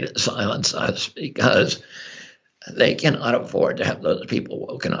their way to silence us, because they cannot afford to have those people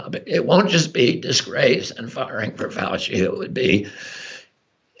woken up. It won't just be disgrace and firing for Fauci. It would be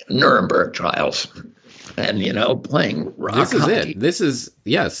Nuremberg trials. And, playing rock This is hockey. it. This is,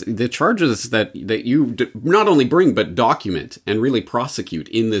 yes, the charges that you not only bring, but document and really prosecute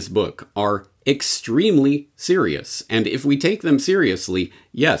in this book are extremely serious. And if we take them seriously,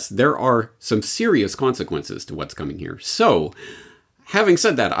 yes, there are some serious consequences to what's coming here. So, having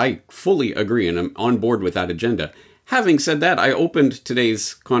said that, I fully agree and I'm on board with that agenda. Having said that, I opened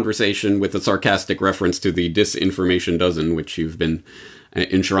today's conversation with a sarcastic reference to the disinformation dozen, which you've been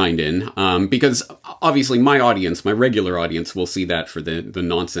enshrined in, because obviously my audience, my regular audience, will see that for the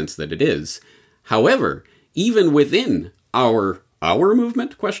nonsense that it is. However, even within our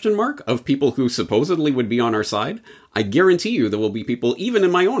movement, of people who supposedly would be on our side, I guarantee you there will be people, even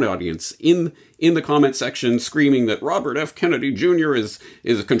in my own audience, in the comment section screaming that Robert F. Kennedy Jr. is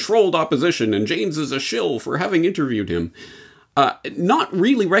a controlled opposition and James is a shill for having interviewed him. Not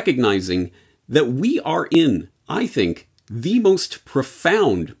really recognizing that we are in, I think, the most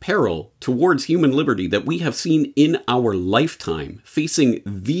profound peril towards human liberty that we have seen in our lifetime, facing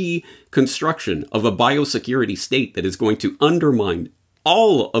the construction of a biosecurity state that is going to undermine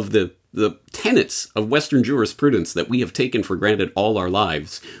all of the tenets of Western jurisprudence that we have taken for granted all our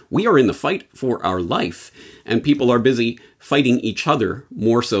lives. We are in the fight for our life, and people are busy fighting each other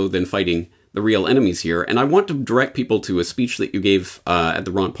more so than fighting the real enemies here. And I want to direct people to a speech that you gave at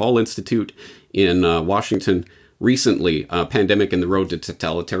the Ron Paul Institute in Washington recently, Pandemic and the Road to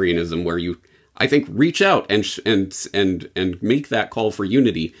Totalitarianism, where you, I think, reach out and make that call for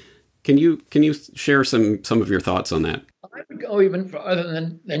unity. Can you share some of your thoughts on that? I would go even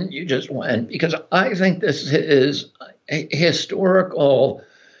farther than you just went, because I think this is a historical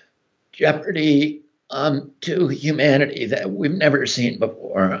jeopardy to humanity that we've never seen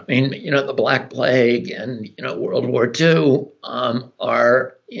before. I mean, the Black Plague and, World War II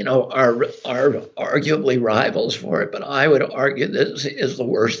are arguably rivals for it. But I would argue this is the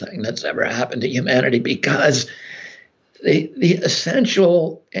worst thing that's ever happened to humanity, because the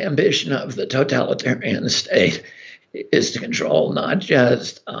essential ambition of the totalitarian state is to control not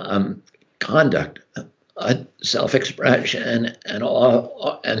just conduct, self-expression,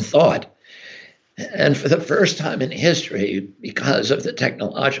 and thought. And for the first time in history, because of the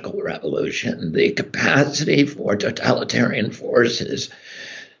technological revolution, the capacity for totalitarian forces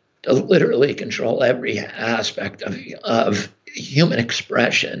to literally control every aspect of human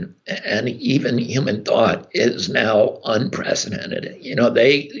expression and even human thought is now unprecedented.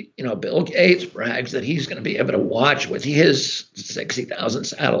 Bill Gates brags that he's going to be able to watch with his 60,000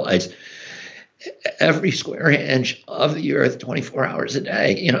 satellites every square inch of the earth 24 hours a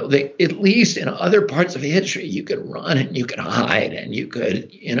day. At least in other parts of history, you could run and you could hide and you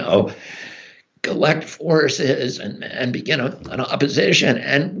could, collect forces and begin an opposition.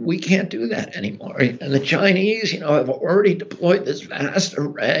 And we can't do that anymore. And the Chinese, have already deployed this vast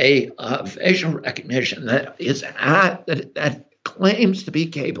array of facial recognition that claims to be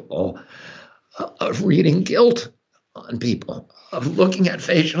capable of reading guilt on people, of looking at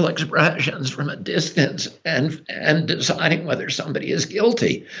facial expressions from a distance and deciding whether somebody is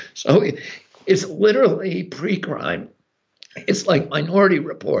guilty. So it's literally pre-crime. It's like Minority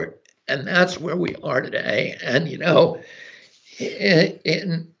Report. And that's where we are today. And,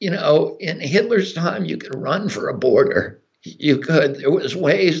 in Hitler's time, you could run for a border. There was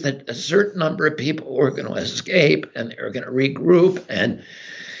ways that a certain number of people were going to escape and they were going to regroup, and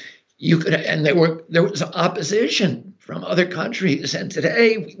there was opposition from other countries. And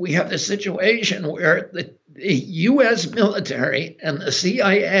today we have this situation where the U.S. military and the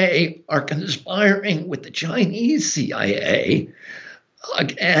CIA are conspiring with the Chinese CIA or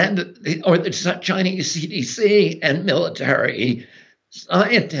the Chinese CDC and military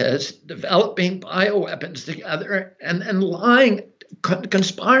scientists developing bioweapons together and then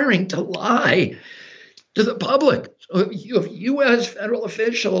conspiring to lie to the public. So you have U.S. federal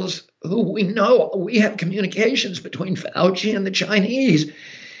officials who we have communications between Fauci and the Chinese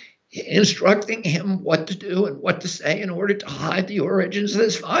instructing him what to do and what to say in order to hide the origins of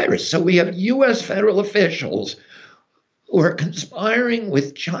this virus. So we have U.S. federal officials who are conspiring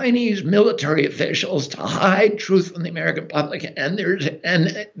with Chinese military officials to hide truth from the American public. And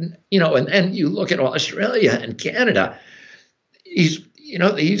then you look at Australia and Canada, these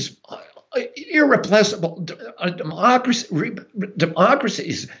irreplaceable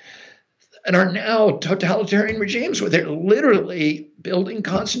democracies that are now totalitarian regimes where they're literally building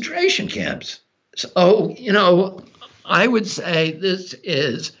concentration camps. So, I would say this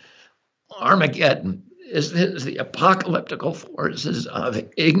is Armageddon. Is the apocalyptical forces of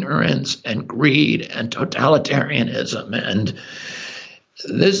ignorance and greed and totalitarianism. And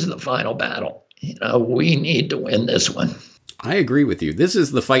this is the final battle. We need to win this one. I agree with you. This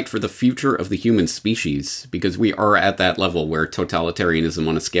is the fight for the future of the human species, because we are at that level where totalitarianism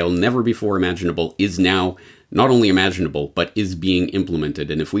on a scale never before imaginable is now not only imaginable, but is being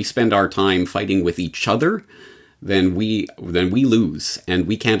implemented. And if we spend our time fighting with each other, then we lose, and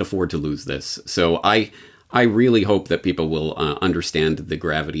we can't afford to lose this. So I really hope that people will understand the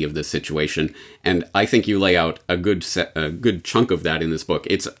gravity of this situation, and I think you lay out a good chunk of that in this book.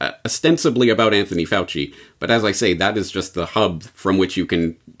 It's ostensibly about Anthony Fauci, but as I say, that is just the hub from which you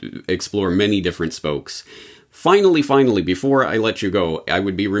can explore many different spokes. Finally, before I let you go, I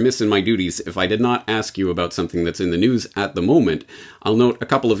would be remiss in my duties if I did not ask you about something that's in the news at the moment. I'll note a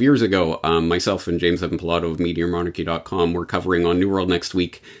couple of years ago, myself and James Evan Pilato of MeteorMonarchy.com were covering on New World Next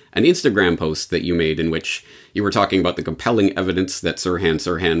Week an Instagram post that you made in which you were talking about the compelling evidence that Sirhan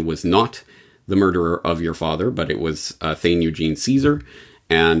Sirhan was not the murderer of your father, but it was Thane Eugene Caesar.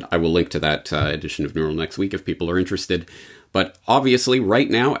 And I will link to that edition of New World Next Week if people are interested. But obviously, right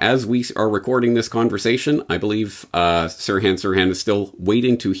now, as we are recording this conversation, I believe Sirhan Sirhan is still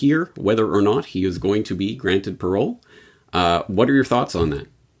waiting to hear whether or not he is going to be granted parole. What are your thoughts on that?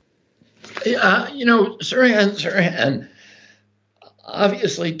 Sirhan Sirhan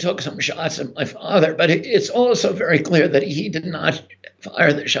obviously took some shots at my father, but it's also very clear that he did not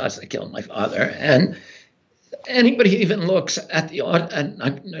fire the shots that killed my father. And anybody who even looks at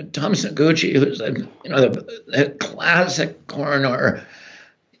Thomas Noguchi, who's the classic coroner,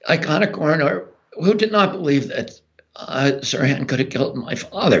 iconic coroner, who did not believe that Sirhan could have killed my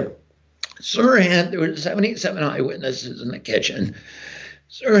father. Sirhan, there were 77 eyewitnesses in the kitchen.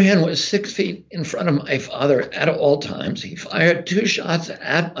 Sirhan was 6 feet in front of my father at all times. He fired 2 shots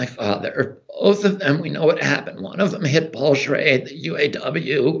at my father. Both of them, we know what happened. One of them hit Paul Schrade, the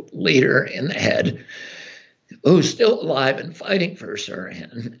UAW leader, in the head. who's still alive and fighting for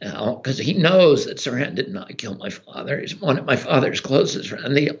Sirhan now, because he knows that Sirhan did not kill my father. He's one of my father's closest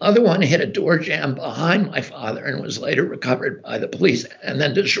friends. The other one hit a door jamb behind my father and was later recovered by the police and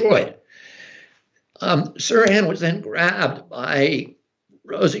then destroyed. Sirhan was then grabbed by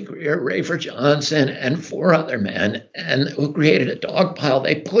Rosie Greer, Rafer Johnson, and 4 other men, and who created a dog pile.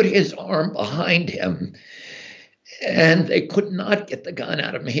 They put his arm behind him, and they could not get the gun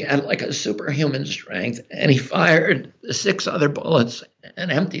out of him. He had like a superhuman strength, and he fired the 6 other bullets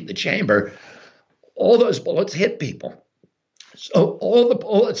and emptied the chamber. All those bullets hit people. So all the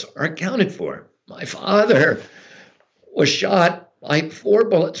bullets are accounted for. My father was shot by 4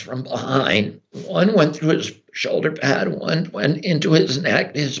 bullets from behind. 1 went through his shoulder pad, 1 went into his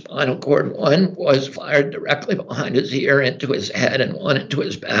neck, his spinal cord, 1 was fired directly behind his ear into his head, and 1 into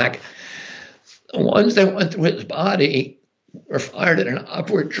his back. The ones that went through his body were fired at an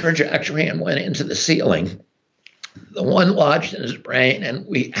upward trajectory and went into the ceiling. The 1 lodged in his brain, and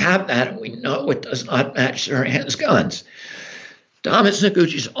we have that, and we know it does not match Sirhan's guns. Thomas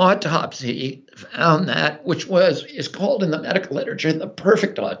Noguchi's autopsy found that, which is called in the medical literature the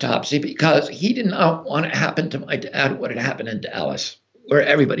perfect autopsy, because he did not want to happen to my dad what had happened in Dallas, where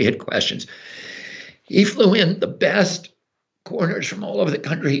everybody had questions. He flew in the best coroners from all over the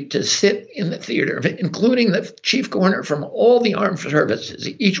country to sit in the theater, including the chief coroner from all the armed services,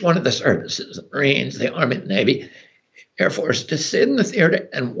 each one of the services, the Marines, the Army, the Navy, Air Force, to sit in the theater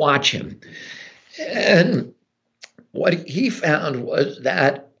and watch him. And what he found was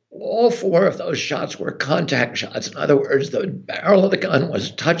that all 4 of those shots were contact shots. In other words, the barrel of the gun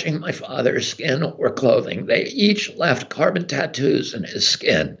was touching my father's skin or clothing. They each left carbon tattoos in his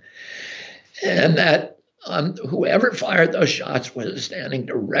skin. And that whoever fired those shots was standing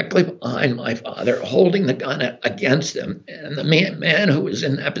directly behind my father, holding the gun against him. And the man who was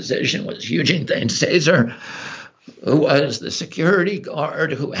in that position was Eugene Thane Cesar, who was the security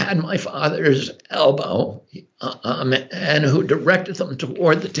guard who had my father's elbow and who directed them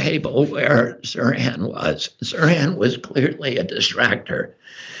toward the table where Sirhan was. Sirhan was clearly a distractor.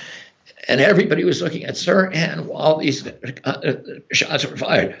 And everybody was looking at Sirhan while these shots were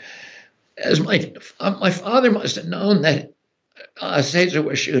fired. As my father must have known that Cesar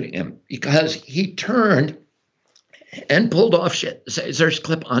was shooting him, because he turned and pulled off Cesar's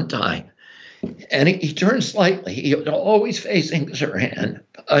clip-on tie. And he turned slightly. He was always facing Sirhan.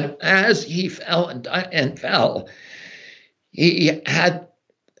 But as he fell and fell, he had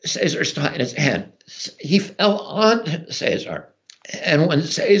Cesar's tie in his hand. He fell on Cesar. And when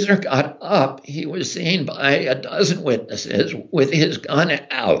Cesar got up, he was seen by a dozen witnesses with his gun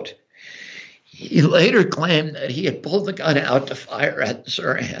out. He later claimed that he had pulled the gun out to fire at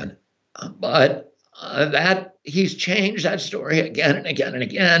Sirhan. But that he's changed that story again and again and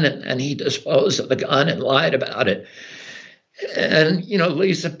again, and he disposed of the gun and lied about it. And,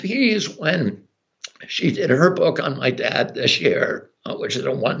 Lisa Pease, when she did her book on my dad this year, which is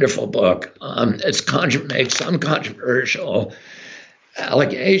a wonderful book, makes some controversial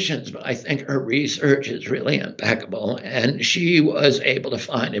allegations, but I think her research is really impeccable. And she was able to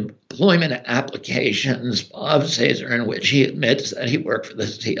find employment applications of Cesar in which he admits that he worked for the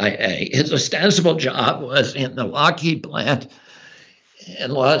CIA. His ostensible job was in the Lockheed plant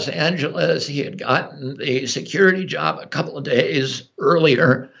in Los Angeles. He had gotten the security job a couple of days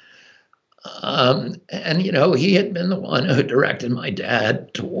earlier. And, he had been the one who directed my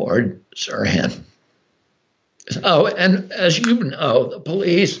dad toward Sirhan. So, and as you know, the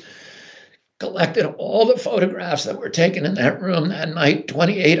police collected all the photographs that were taken in that room that night,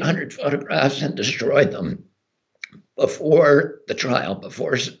 2,800 photographs, and destroyed them before the trial,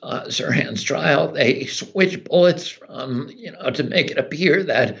 before Sirhan's trial. They switched bullets from, to make it appear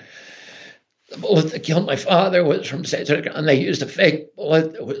that the bullet that killed my father was from Cesar's gun. They used a fake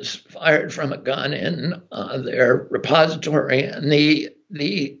bullet that was fired from a gun in their repository, and the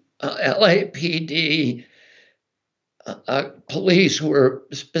LAPD police who were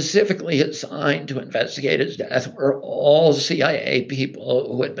specifically assigned to investigate his death were all CIA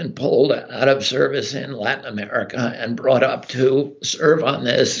people who had been pulled out of service in Latin America and brought up to serve on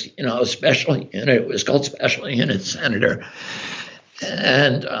this, special unit. It was called Special Unit Senator.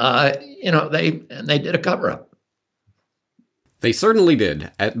 And, they did a cover-up. They certainly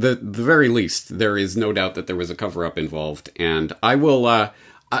did. At the very least, there is no doubt that there was a cover-up involved. And I will...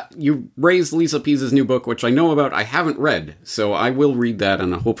 you raised Lisa Pease's new book, which I know about. I haven't read, so I will read that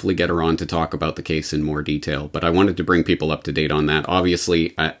and hopefully get her on to talk about the case in more detail. But I wanted to bring people up to date on that.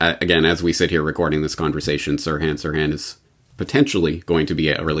 Obviously, again, as we sit here recording this conversation, Sirhan is potentially going to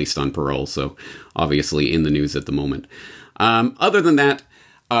be released on parole, so obviously in the news at the moment. Other than that,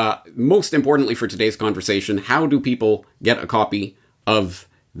 most importantly for today's conversation, how do people get a copy of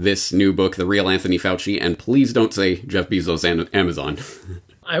this new book, The Real Anthony Fauci? And please don't say Jeff Bezos and Amazon.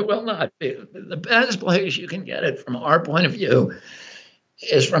 I will not. The best place you can get it from our point of view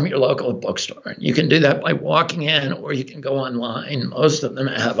is from your local bookstore. You can do that by walking in, or you can go online. Most of them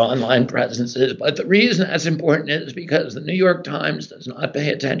have online presences. But the reason that's important is because the New York Times does not pay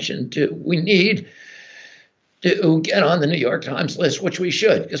attention to, we need to get on the New York Times list, which we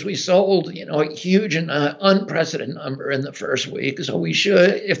should, because we sold, a huge and unprecedented number in the first week. So we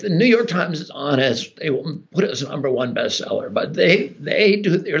should, if the New York Times is honest, they will put us #1 bestseller. But they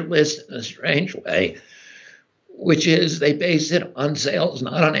do their list in a strange way, which is they base it on sales,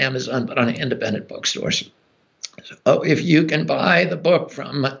 not on Amazon, but on independent bookstores. So if you can buy the book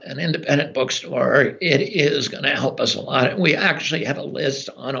from an independent bookstore, it is going to help us a lot. And we actually have a list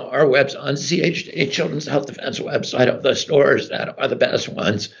on our website, on CHD, Children's Health Defense website, of the stores that are the best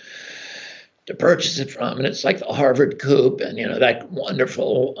ones to purchase it from. And it's like the Harvard Coop and, that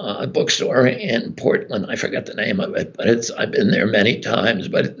wonderful bookstore in Portland. I forget the name of it, but I've been there many times.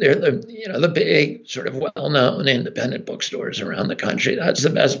 But they're the big sort of well-known independent bookstores around the country. That's the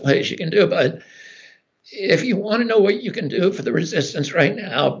best place you can do. But if you want to know what you can do for the resistance right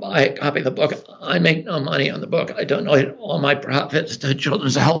now, buy a copy of the book. I make no money on the book. I donate all my profits to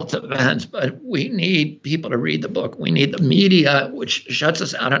Children's Health Defense, but we need people to read the book. We need the media, which shuts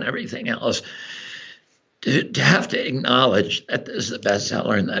us out on everything else, to have to acknowledge that this is the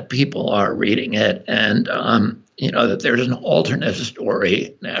bestseller and that people are reading it, and that there's an alternate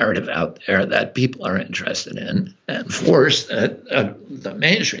story narrative out there that people are interested in, and force the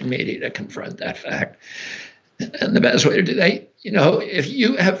mainstream media to confront that fact. And the best way to do that, if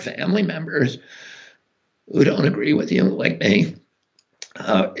you have family members who don't agree with you, like me,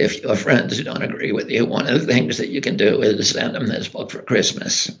 if you have friends who don't agree with you, one of the things that you can do is send them this book for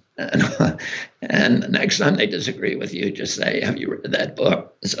Christmas. And the next time they disagree with you, just say, have you read that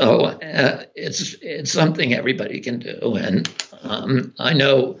book? So it's something everybody can do. And I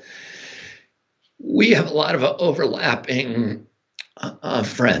know we have a lot of overlapping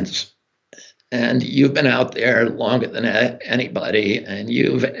friends. And you've been out there longer than anybody, and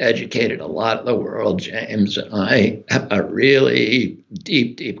you've educated a lot of the world, James. And I have a really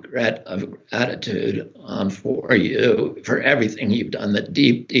deep, deep gratitude for you, for everything you've done, the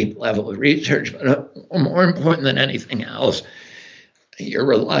deep, deep level of research. But more important than anything else, your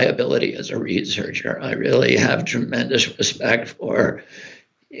reliability as a researcher. I really have tremendous respect for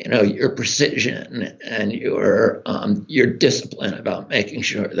your precision and your discipline about making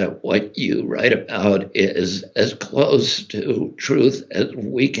sure that what you write about is as close to truth as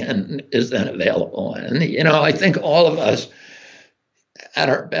is then available. And, I think all of us at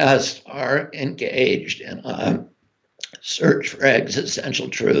our best are engaged in a search for existential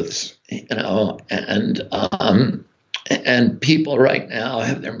truths, and people right now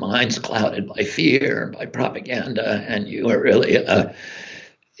have their minds clouded by fear, by propaganda, and you are really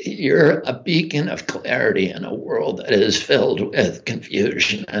you're a beacon of clarity in a world that is filled with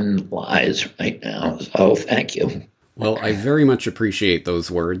confusion and lies right now. So thank you. Well, I very much appreciate those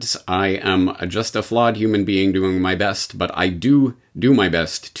words. I am just a flawed human being doing my best, but I do my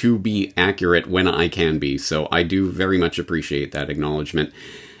best to be accurate when I can be. So I do very much appreciate that acknowledgement.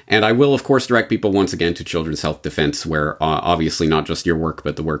 And I will, of course, direct people once again to Children's Health Defense, where obviously not just your work,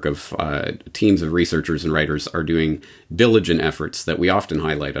 but the work of teams of researchers and writers are doing diligent efforts that we often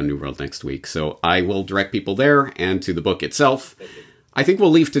highlight on New World Next Week. So I will direct people there and to the book itself. I think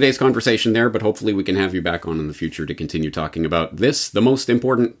we'll leave today's conversation there, but hopefully we can have you back on in the future to continue talking about this, the most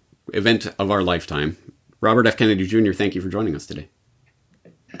important event of our lifetime. Robert F. Kennedy Jr., thank you for joining us today.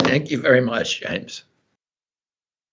 Thank you very much, James.